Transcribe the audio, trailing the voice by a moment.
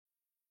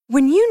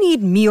When you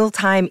need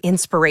mealtime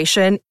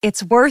inspiration,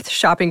 it's worth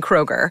shopping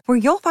Kroger, where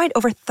you'll find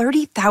over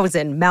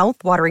 30,000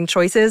 mouth-watering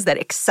choices that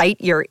excite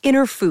your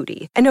inner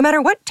foodie. And no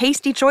matter what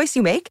tasty choice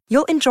you make,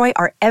 you'll enjoy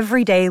our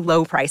everyday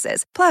low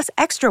prices, plus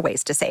extra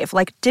ways to save,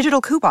 like digital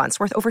coupons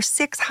worth over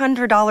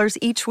 $600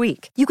 each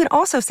week. You can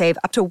also save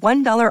up to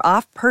 $1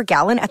 off per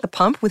gallon at the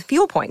pump with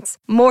fuel points.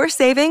 More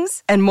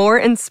savings and more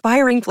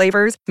inspiring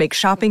flavors make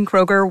shopping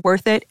Kroger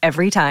worth it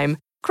every time.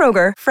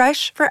 Kroger,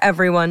 fresh for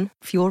everyone.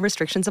 Fuel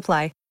restrictions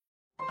apply.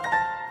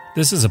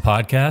 This is a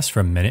podcast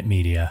from Minute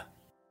Media.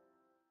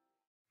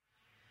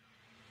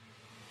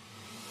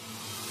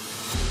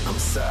 I'm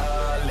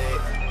solid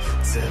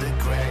to the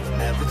crack,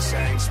 never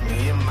change.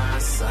 Me and my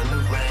son,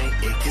 the rain,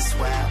 it gets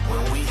wet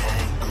when we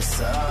hang. I'm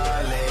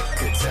solid,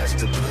 could touch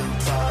the blue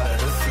part of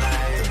the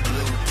flame, the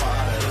blue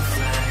part of the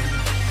flame.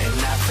 And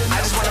nothing. I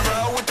just wanna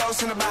roll with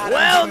those in the bottom.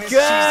 Welcome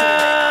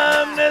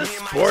to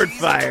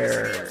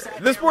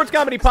Sportfire, the sports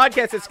comedy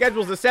podcast that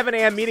schedules a 7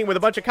 a.m. meeting with a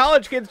bunch of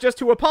college kids just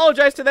to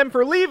apologize to them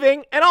for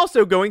leaving and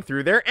also going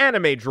through their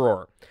anime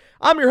drawer.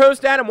 I'm your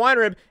host, Adam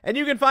Weinrib, and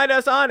you can find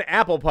us on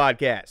Apple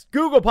Podcasts,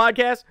 Google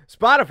Podcasts,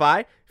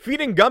 Spotify,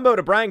 feeding gumbo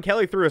to Brian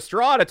Kelly through a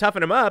straw to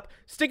toughen him up,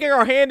 sticking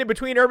our hand in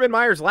between Urban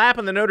Meyer's lap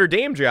on the Notre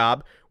Dame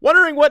job,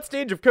 wondering what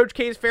stage of Coach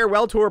K's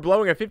farewell tour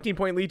blowing a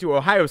 15-point lead to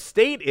Ohio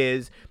State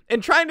is,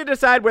 and trying to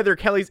decide whether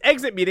Kelly's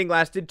exit meeting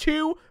lasted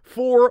 2,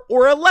 4,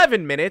 or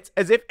 11 minutes,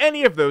 as if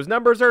any of those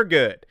numbers are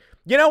good.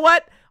 You know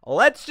what?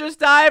 Let's just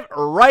dive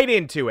right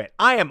into it.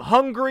 I am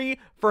hungry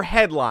for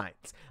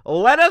headlines.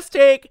 Let us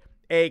take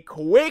a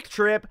quick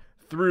trip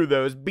through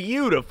those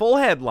beautiful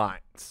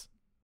headlines.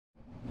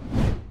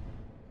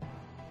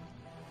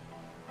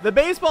 The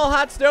baseball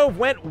hot stove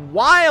went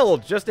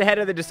wild just ahead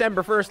of the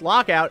December 1st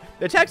lockout.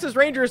 The Texas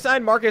Rangers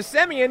signed Marcus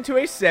Semien to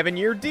a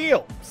 7-year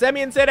deal.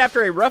 Semien said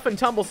after a rough and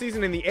tumble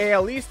season in the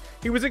AL East,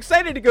 he was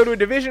excited to go to a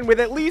division with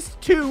at least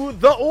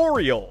the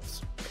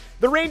Orioles.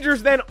 The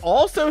Rangers then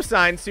also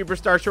signed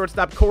superstar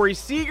shortstop Corey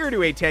Seager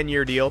to a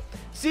 10-year deal.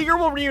 Seager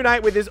will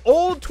reunite with his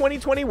old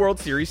 2020 World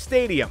Series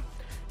stadium.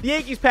 The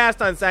Yankees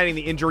passed on signing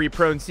the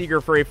injury-prone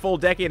Seager for a full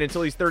decade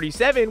until he's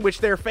 37, which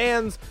their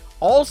fans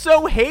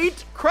also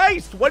hate?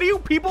 Christ, what do you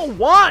people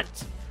want?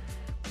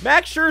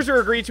 Max Scherzer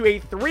agreed to a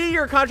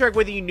 3-year contract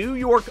with the New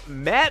York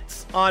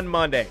Mets on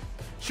Monday.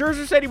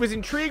 Scherzer said he was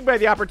intrigued by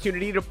the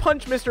opportunity to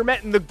punch Mr.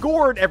 Met in the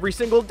gourd every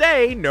single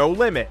day, no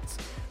limits.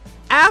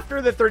 After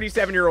the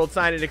 37-year-old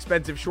signed an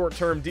expensive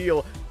short-term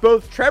deal,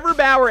 both Trevor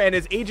Bauer and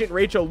his agent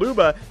Rachel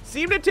Luba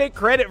seemed to take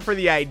credit for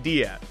the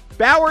idea.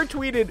 Bauer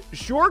tweeted,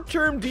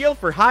 "Short-term deal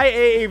for high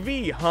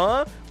AAV,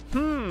 huh?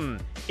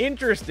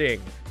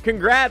 Interesting.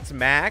 Congrats,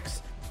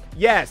 Max."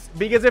 Yes,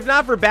 because if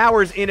not for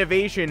Bauer's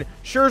innovation,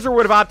 Scherzer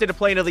would have opted to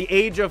play until the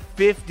age of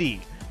 50.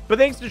 But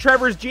thanks to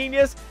Trevor's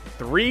genius,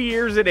 3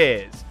 years it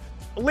is.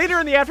 Later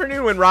in the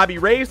afternoon, when Robbie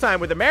Ray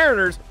signed with the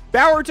Mariners,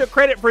 Bauer took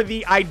credit for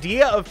the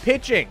idea of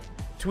pitching,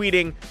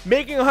 tweeting,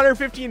 "Making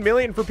 $115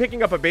 million for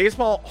picking up a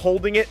baseball,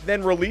 holding it,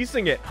 then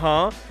releasing it,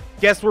 huh?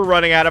 Guess we're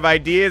running out of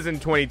ideas in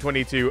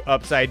 2022,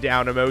 upside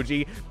down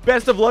emoji.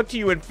 Best of luck to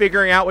you in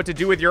figuring out what to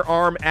do with your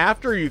arm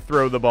after you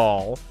throw the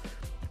ball."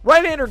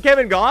 Right-hander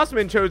Kevin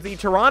Gausman chose the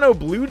Toronto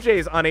Blue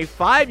Jays on a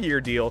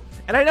 5-year deal,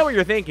 and I know what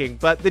you're thinking,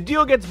 but the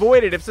deal gets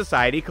voided if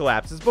society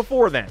collapses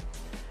before then.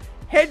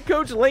 Head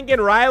coach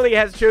Lincoln Riley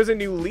has chosen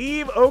to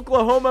leave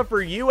Oklahoma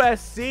for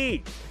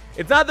USC.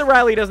 It's not that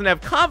Riley doesn't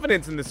have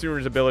confidence in the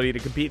Sooners' ability to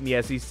compete in the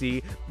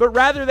SEC, but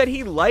rather that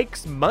he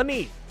likes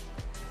money.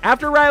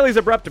 After Riley's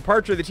abrupt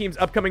departure, the team's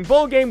upcoming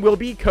bowl game will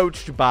be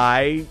coached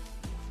by...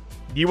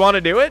 You want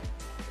to do it?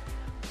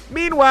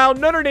 Meanwhile,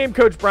 Notre Dame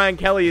coach Brian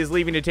Kelly is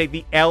leaving to take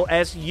the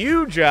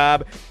LSU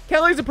job.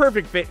 Kelly's a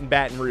perfect fit in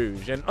Baton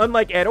Rouge, and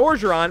unlike Ed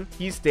Orgeron,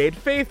 he's stayed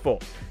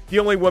faithful. The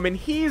only woman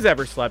he's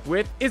ever slept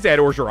with is Ed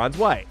Orgeron's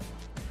wife.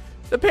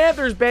 The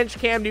Panthers benched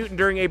Cam Newton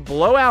during a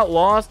blowout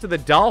loss to the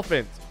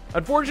Dolphins.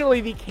 Unfortunately,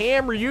 the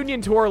Cam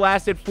reunion tour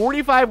lasted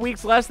 45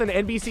 weeks less than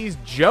NBC's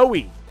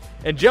Joey.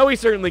 And Joey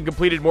certainly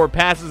completed more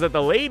passes at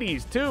the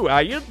ladies, too. How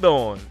you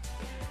doing?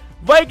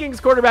 Vikings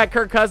quarterback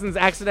Kirk Cousins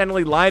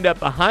accidentally lined up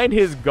behind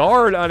his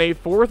guard on a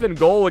 4th and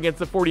goal against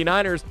the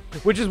 49ers,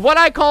 which is what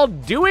I call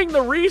doing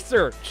the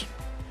research.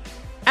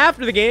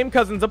 After the game,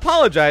 Cousins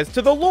apologized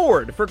to the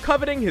Lord for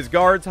coveting his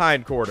guard's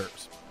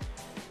hindquarters.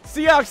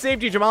 Seahawks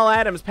safety Jamal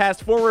Adams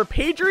passed former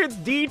Patriots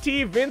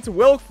DT Vince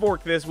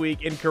Wilfork this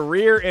week in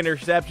career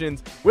interceptions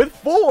with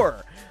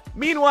 4.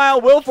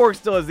 Meanwhile, Wilfork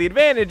still has the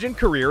advantage in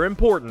career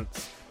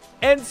importance.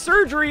 And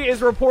surgery is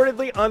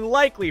reportedly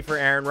unlikely for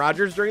Aaron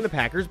Rodgers during the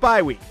Packers'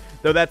 bye week,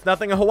 though that's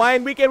nothing a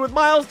Hawaiian weekend with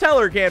Miles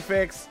Teller can't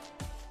fix.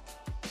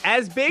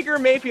 As Baker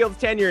Mayfield's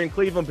tenure in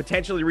Cleveland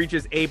potentially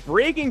reaches a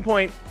breaking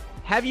point,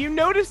 have you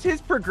noticed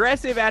his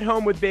progressive At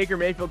Home with Baker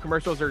Mayfield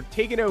commercials are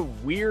taking a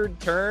weird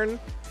turn?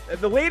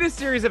 The latest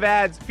series of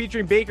ads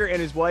featuring Baker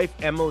and his wife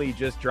Emily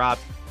just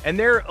dropped, and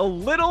they're a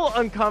little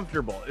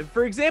uncomfortable.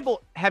 For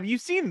example, have you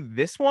seen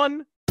this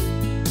one?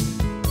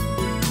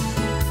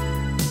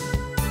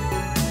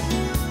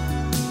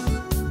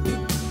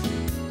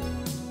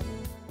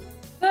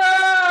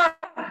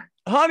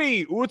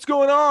 Honey, what's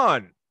going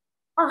on?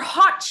 Our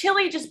hot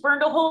chili just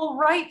burned a hole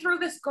right through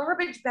this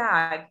garbage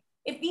bag.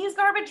 If these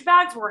garbage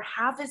bags were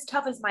half as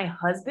tough as my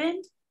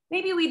husband,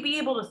 maybe we'd be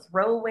able to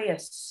throw away a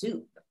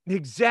soup.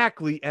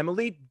 Exactly,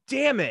 Emily.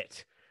 Damn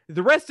it.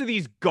 The rest of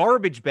these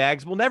garbage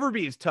bags will never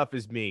be as tough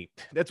as me.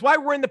 That's why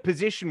we're in the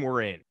position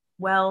we're in.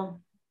 Well,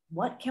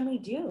 what can we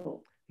do?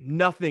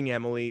 Nothing,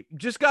 Emily.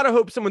 Just gotta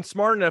hope someone's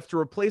smart enough to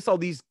replace all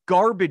these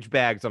garbage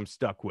bags I'm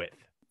stuck with.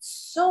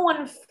 So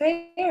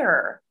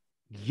unfair.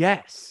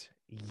 Yes.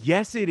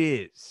 Yes, it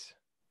is.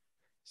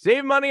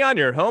 Save money on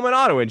your home and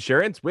auto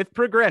insurance with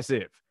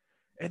Progressive.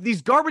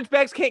 These garbage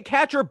bags can't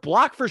catch or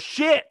block for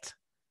shit.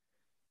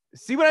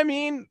 See what I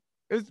mean?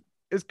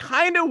 It's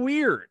kind of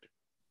weird.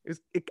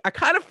 I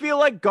kind of feel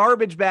like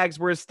garbage bags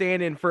were a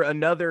stand-in for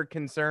another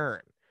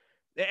concern.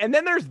 And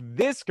then there's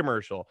this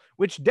commercial,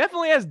 which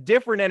definitely has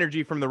different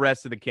energy from the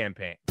rest of the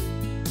campaign.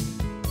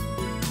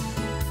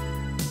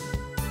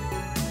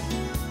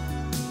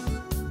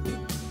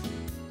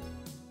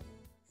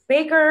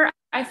 Baker,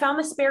 I found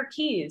the spare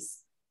keys.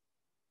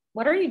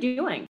 What are you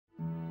doing?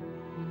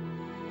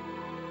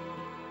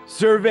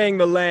 Surveying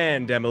the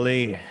land,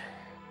 Emily.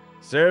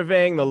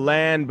 Surveying the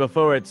land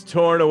before it's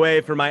torn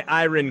away from my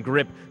iron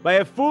grip by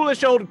a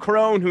foolish old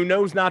crone who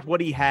knows not what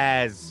he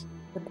has.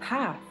 The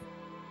path.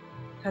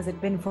 Has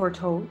it been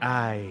foretold?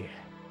 I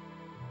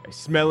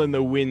smell in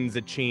the winds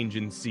a change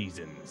in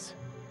seasons.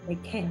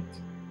 It can't.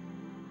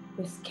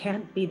 This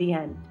can't be the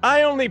end.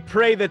 I only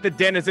pray that the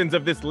denizens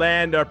of this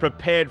land are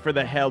prepared for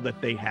the hell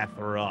that they hath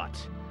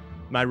wrought.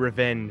 My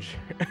revenge.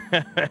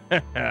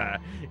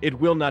 It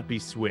will not be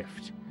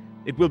swift.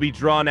 It will be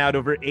drawn out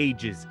over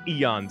ages,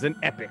 eons, and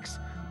epochs.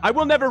 I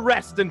will never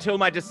rest until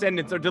my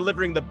descendants are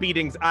delivering the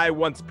beatings I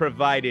once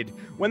provided.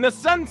 When the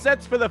sun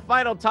sets for the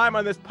final time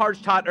on this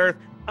parched hot earth,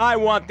 I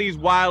want these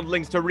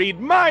wildlings to read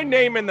my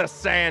name in the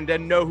sand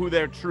and know who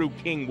their true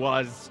king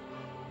was.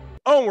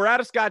 Oh, we're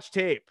out of Scotch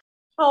tape.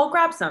 Oh, I'll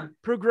grab some.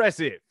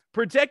 Progressive,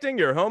 protecting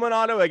your home and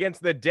auto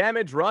against the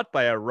damage wrought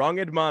by a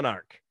wronged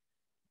monarch.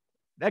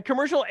 That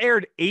commercial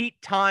aired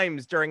 8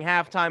 times during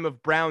halftime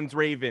of Browns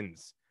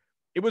Ravens.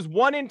 It was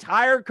one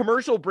entire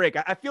commercial break.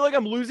 I feel like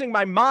I'm losing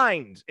my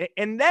mind.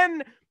 And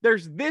then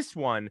there's this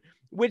one,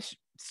 which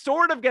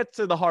sort of gets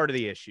to the heart of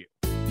the issue.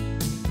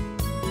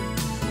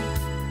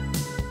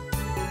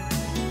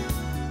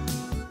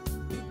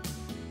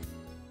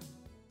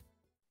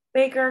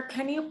 Baker,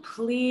 can you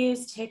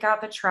please take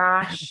out the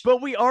trash?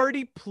 But we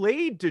already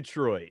played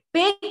Detroit.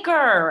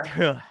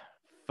 Baker!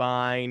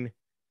 Fine.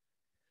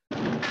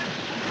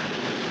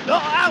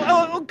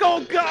 Oh,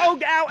 God, oh,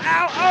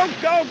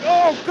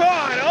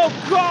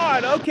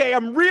 God. Okay,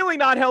 I'm really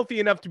not healthy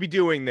enough to be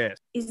doing this.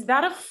 Is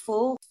that a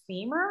full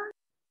femur?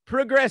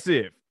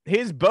 Progressive.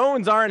 His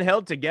bones aren't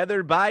held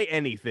together by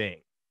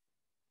anything.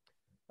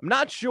 I'm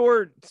not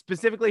sure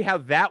specifically how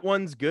that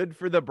one's good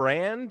for the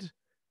brand.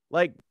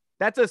 Like,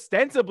 that's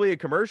ostensibly a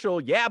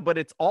commercial, yeah, but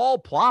it's all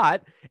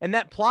plot, and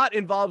that plot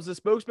involves the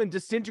spokesman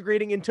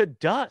disintegrating into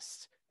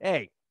dust.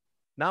 Hey,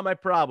 not my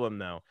problem,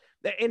 though.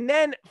 And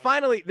then,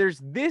 finally,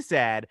 there's this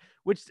ad,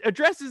 which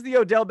addresses the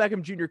Odell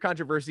Beckham Jr.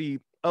 controversy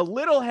a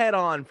little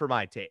head-on for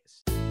my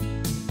taste.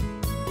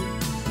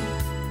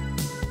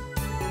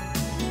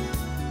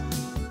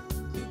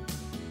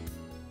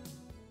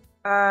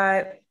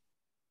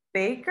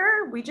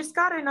 Baker, we just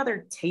got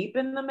another tape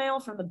in the mail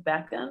from the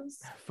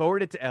Beckhams.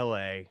 Forward it to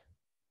L.A.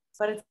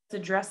 But it's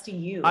addressed to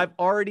you. I've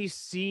already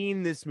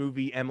seen this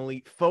movie,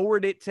 Emily.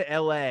 Forward it to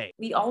L.A.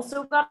 We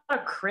also got a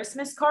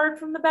Christmas card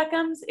from the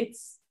Beckhams.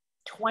 It's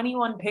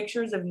 21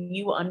 pictures of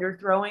you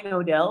underthrowing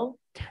Odell.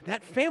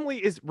 That family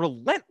is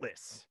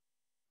relentless.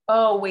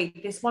 Oh,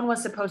 wait. This one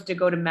was supposed to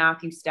go to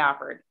Matthew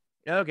Stafford.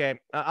 Okay.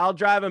 I'll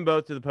drive them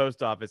both to the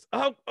post office.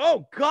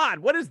 Oh, God.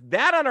 What is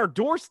that on our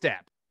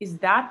doorstep? Is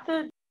that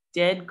the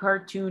dead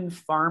cartoon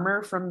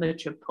farmer from the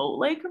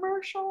Chipotle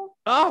commercial?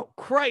 Oh,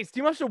 Christ.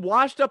 He must have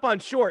washed up on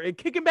shore and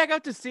kick him back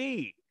out to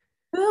sea.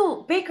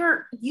 Ooh,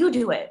 Baker, you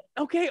do it.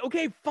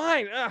 Okay,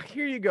 fine.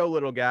 Here you go,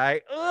 little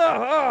guy.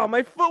 Oh,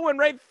 my foot went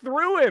right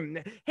through him.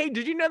 Hey,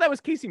 did you know that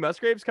was Casey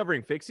Musgraves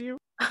covering Fix You?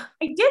 I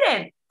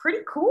didn't.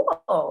 Pretty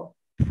cool.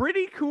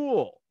 Pretty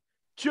cool.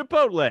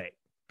 Chipotle.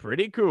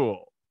 Pretty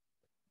cool.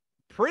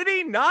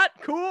 Pretty not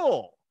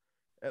cool.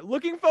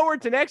 Looking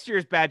forward to next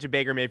year's batch of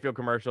Baker Mayfield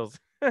commercials.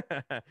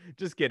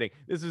 Just kidding.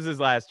 This was his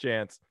last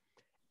chance.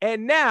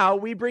 And now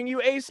we bring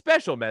you a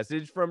special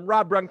message from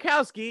Rob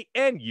Gronkowski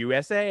and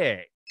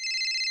USAA.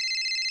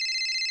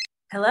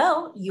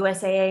 Hello,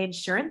 USAA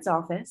Insurance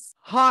Office.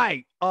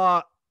 Hi,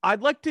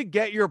 I'd like to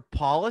get your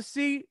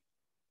policy.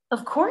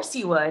 Of course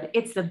you would.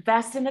 It's the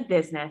best in the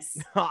business.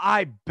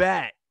 I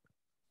bet.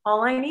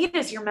 All I need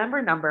is your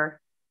member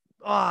number.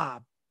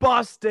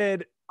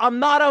 Busted. I'm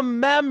not a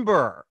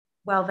member.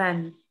 Well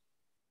then,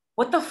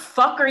 what the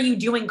fuck are you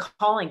doing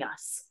calling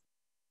us?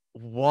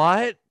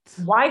 What?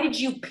 Why did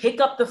you pick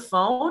up the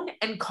phone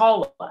and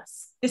call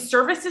us? This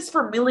service is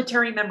for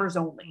military members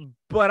only.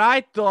 But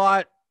I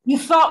thought... You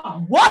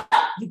thought what,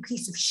 you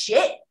piece of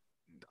shit?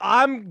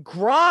 I'm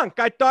Gronk.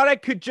 I thought I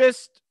could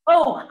just...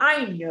 Oh,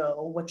 I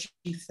know what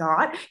you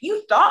thought.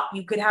 You thought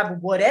you could have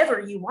whatever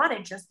you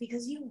wanted just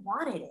because you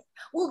wanted it.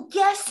 Well,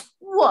 guess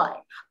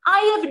what?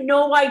 I have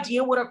no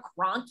idea what a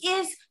Kronk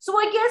is, so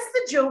I guess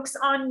the joke's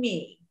on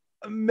me.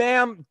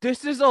 Ma'am,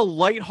 this is a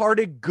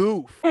lighthearted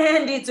goof.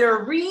 And it's a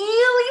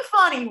really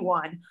funny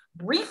one.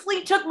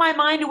 Briefly took my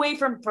mind away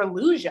from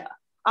Fallujah.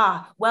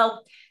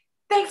 Well,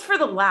 thanks for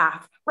the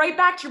laugh. Right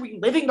back to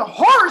reliving the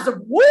horrors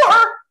of war.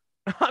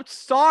 I'm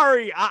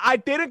sorry. I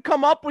didn't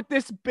come up with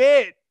this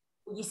bit.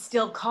 You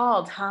still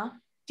called, huh?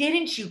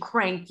 Didn't you,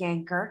 Crank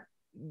Yanker?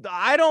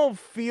 I don't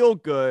feel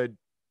good.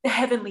 The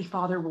Heavenly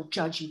Father will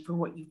judge you for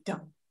what you've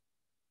done.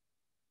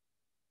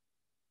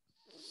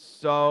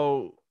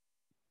 So,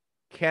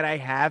 can I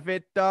have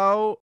it,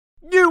 though?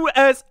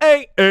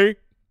 USAA!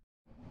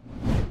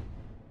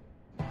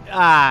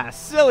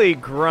 Silly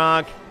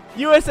Gronk.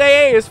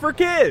 USAA is for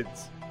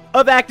kids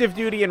of active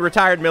duty and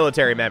retired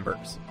military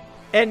members.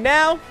 And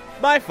now,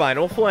 my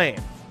final flame.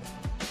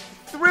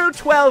 Through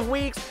 12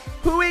 weeks,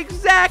 who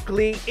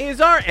exactly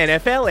is our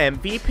NFL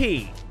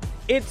MVP?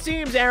 It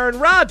seems Aaron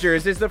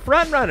Rodgers is the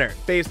frontrunner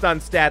based on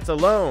stats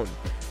alone.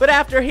 But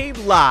after he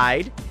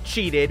lied,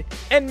 cheated,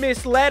 and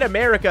misled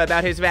America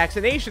about his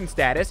vaccination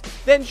status,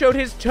 then showed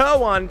his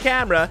toe on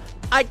camera,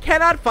 I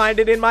cannot find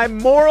it in my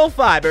moral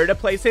fiber to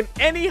place him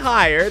any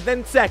higher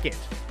than second.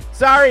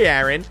 Sorry,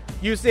 Aaron,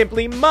 you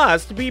simply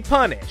must be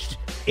punished.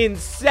 In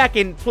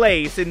second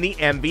place in the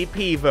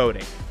MVP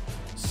voting.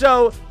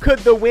 So, could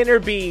the winner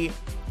be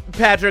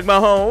Patrick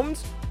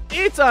Mahomes?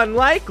 It's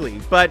unlikely,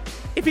 but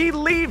if he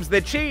leaves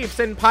the Chiefs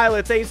and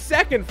pilots a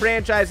second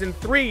franchise in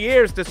 3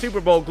 years to Super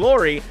Bowl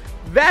glory,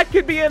 that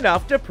could be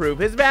enough to prove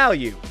his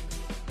value.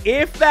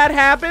 If that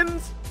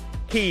happens,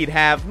 he'd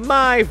have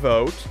my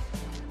vote.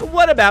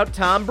 What about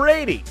Tom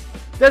Brady?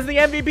 Does the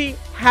MVP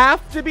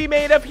have to be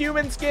made of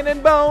human skin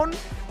and bone?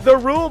 The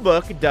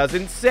rulebook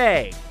doesn't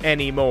say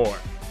anymore.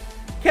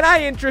 Can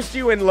I interest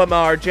you in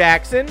Lamar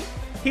Jackson?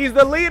 He's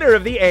the leader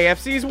of the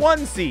AFC's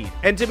 1 seed,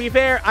 and to be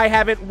fair, I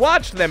haven't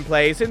watched them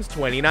play since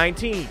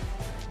 2019.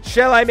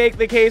 Shall I make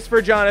the case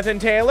for Jonathan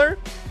Taylor?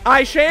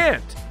 I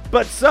shan't,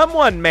 but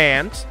someone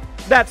mayn't.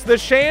 That's the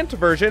shan't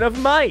version of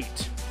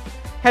might.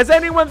 Has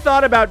anyone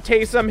thought about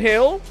Taysom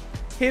Hill?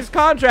 His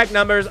contract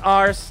numbers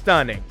are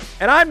stunning,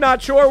 and I'm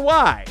not sure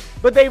why,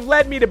 but they've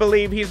led me to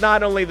believe he's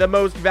not only the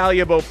most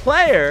valuable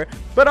player,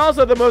 but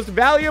also the most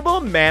valuable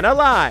man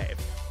alive.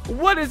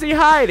 What is he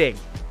hiding?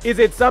 Is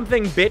it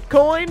something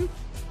Bitcoin?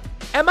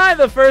 Am I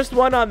the first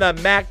one on the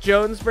Mac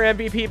Jones for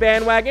MVP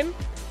bandwagon?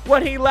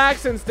 What he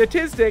lacks in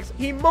statistics,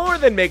 he more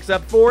than makes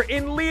up for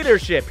in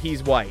leadership.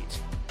 He's white.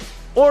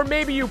 Or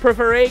maybe you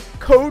prefer a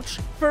coach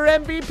for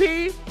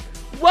MVP?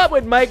 What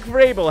would Mike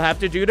Vrabel have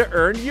to do to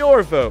earn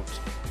your vote?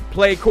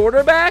 Play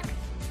quarterback?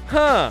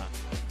 Huh.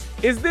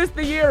 Is this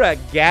the year a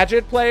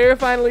gadget player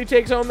finally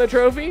takes home the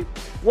trophy?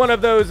 One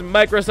of those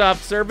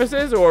Microsoft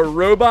Surfaces or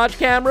robot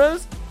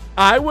cameras?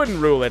 I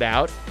wouldn't rule it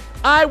out.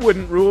 I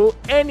wouldn't rule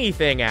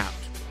anything out.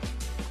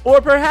 Or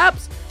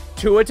perhaps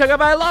Tua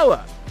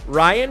Tagovailoa,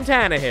 Ryan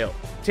Tannehill,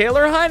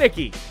 Taylor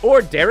Heineke,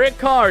 or Derek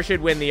Carr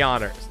should win the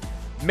honors.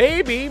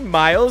 Maybe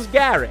Myles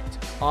Garrett,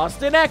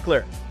 Austin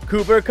Eckler,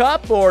 Cooper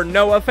Kupp, or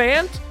Noah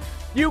Fant?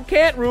 You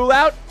can't rule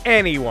out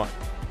anyone,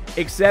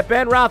 except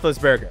Ben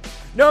Roethlisberger.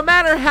 No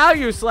matter how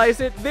you slice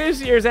it,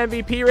 this year's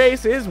MVP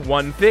race is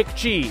one thick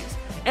cheese.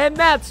 And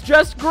that's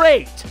just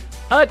great.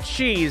 A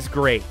cheese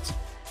grate.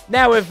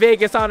 Now, if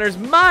Vegas honors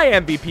my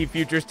MVP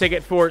futures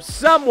ticket for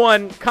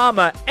someone,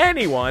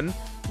 anyone,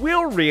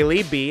 we'll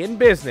really be in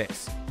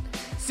business.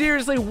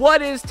 Seriously,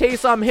 what is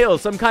Taysom Hill,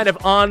 some kind of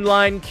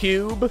online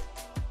cube?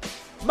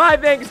 My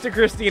thanks to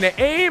Christina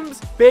Ames,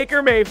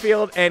 Baker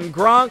Mayfield, and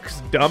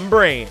Gronk's dumb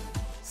brain.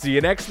 See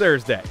you next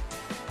Thursday.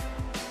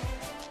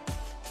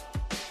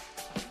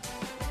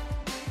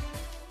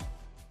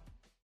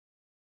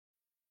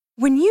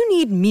 When you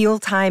need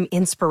mealtime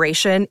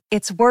inspiration,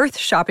 it's worth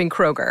shopping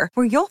Kroger,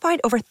 where you'll find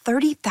over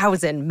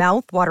 30,000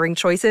 mouth-watering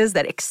choices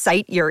that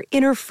excite your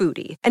inner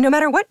foodie. And no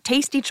matter what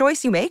tasty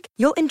choice you make,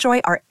 you'll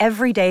enjoy our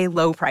everyday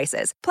low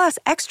prices, plus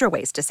extra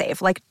ways to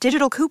save, like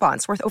digital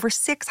coupons worth over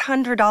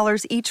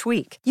 $600 each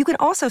week. You can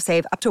also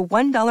save up to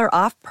 $1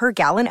 off per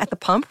gallon at the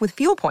pump with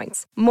fuel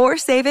points. More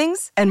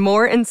savings and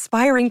more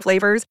inspiring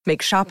flavors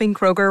make shopping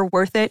Kroger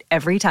worth it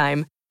every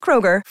time.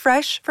 Kroger,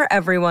 fresh for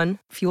everyone.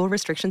 Fuel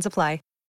restrictions apply.